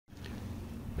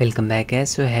Welcome back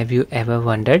guys. So have you ever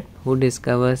wondered who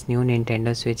discovers new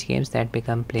Nintendo Switch games that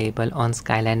become playable on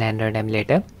Skyline Android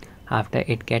emulator after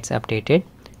it gets updated?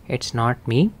 It's not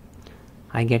me.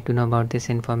 I get to know about this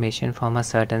information from a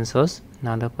certain source.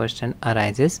 Now the question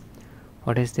arises,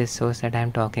 what is this source that I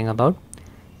am talking about?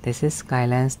 This is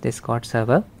Skyline's Discord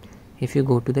server. If you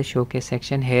go to the showcase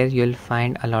section here, you'll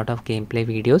find a lot of gameplay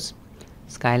videos.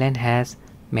 Skyline has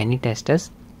many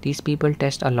testers. These people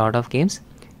test a lot of games.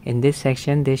 In this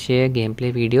section they share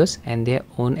gameplay videos and their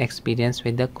own experience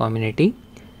with the community.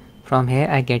 From here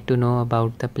I get to know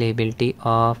about the playability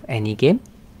of any game.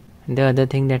 The other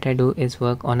thing that I do is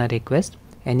work on a request.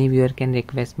 Any viewer can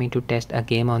request me to test a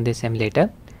game on this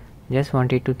emulator. Just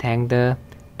wanted to thank the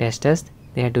testers.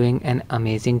 They are doing an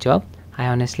amazing job. I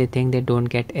honestly think they don't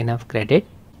get enough credit.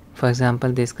 For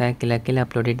example, this guy Killer Kill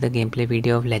uploaded the gameplay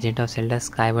video of Legend of Zelda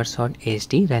Skyward Sword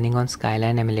HD running on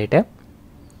Skyline emulator.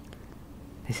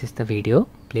 This is the video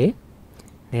play.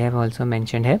 They have also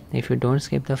mentioned here, if you don't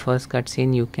skip the first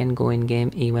cutscene, you can go in game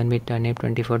even with Turnip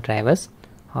 24 drivers.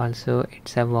 Also,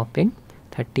 it's a whopping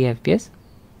 30 FPS.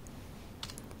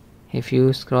 If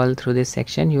you scroll through this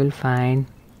section, you will find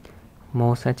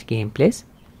more such gameplays.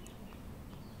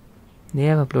 They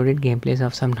have uploaded gameplays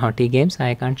of some naughty games.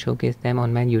 I can't showcase them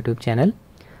on my YouTube channel,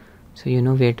 so you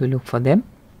know where to look for them.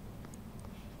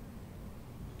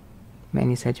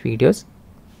 Many such videos.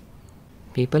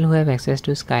 People who have access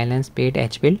to Skyline's paid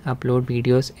H-Build upload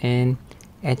videos in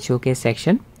H-Showcase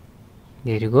section.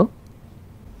 There you go.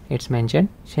 It's mentioned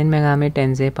Shin Megami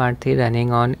Tensei Part 3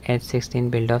 running on H16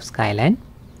 build of Skyline.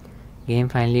 Game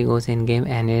finally goes in game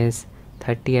and is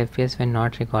 30 FPS when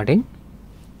not recording.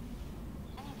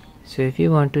 So if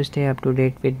you want to stay up to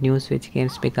date with new Switch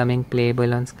games becoming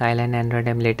playable on Skyline Android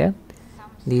emulator,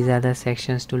 these are the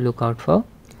sections to look out for.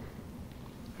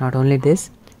 Not only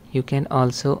this, you can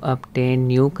also obtain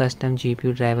new custom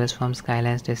GPU drivers from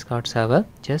Skyline's Discord server.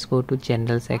 Just go to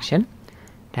general section,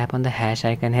 tap on the hash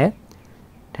icon here,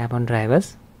 tap on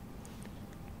drivers.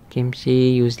 Kimchi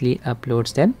usually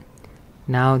uploads them.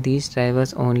 Now these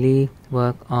drivers only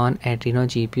work on Adreno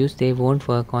GPUs, they won't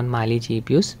work on Mali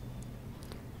GPUs.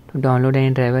 To download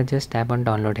any driver, just tap on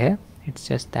download here. It's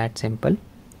just that simple.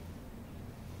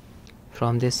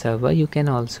 From this server you can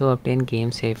also obtain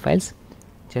game save files.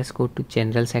 Just go to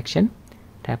general section,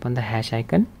 tap on the hash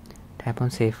icon, tap on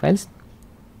save files.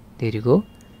 There you go.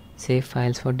 Save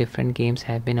files for different games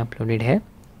have been uploaded here.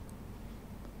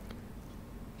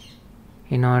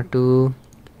 In order to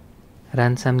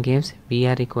run some games, we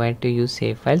are required to use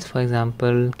save files. For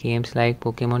example, games like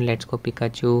Pokemon Let's Go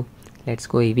Pikachu, Let's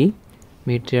Go Eevee,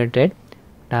 Meteor Dread,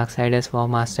 Darksiders War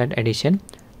Mastered Edition.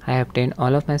 I obtained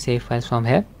all of my save files from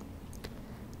here.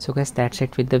 So guys, that's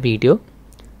it with the video.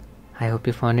 I hope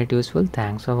you found it useful.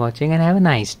 Thanks for watching and have a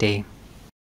nice day.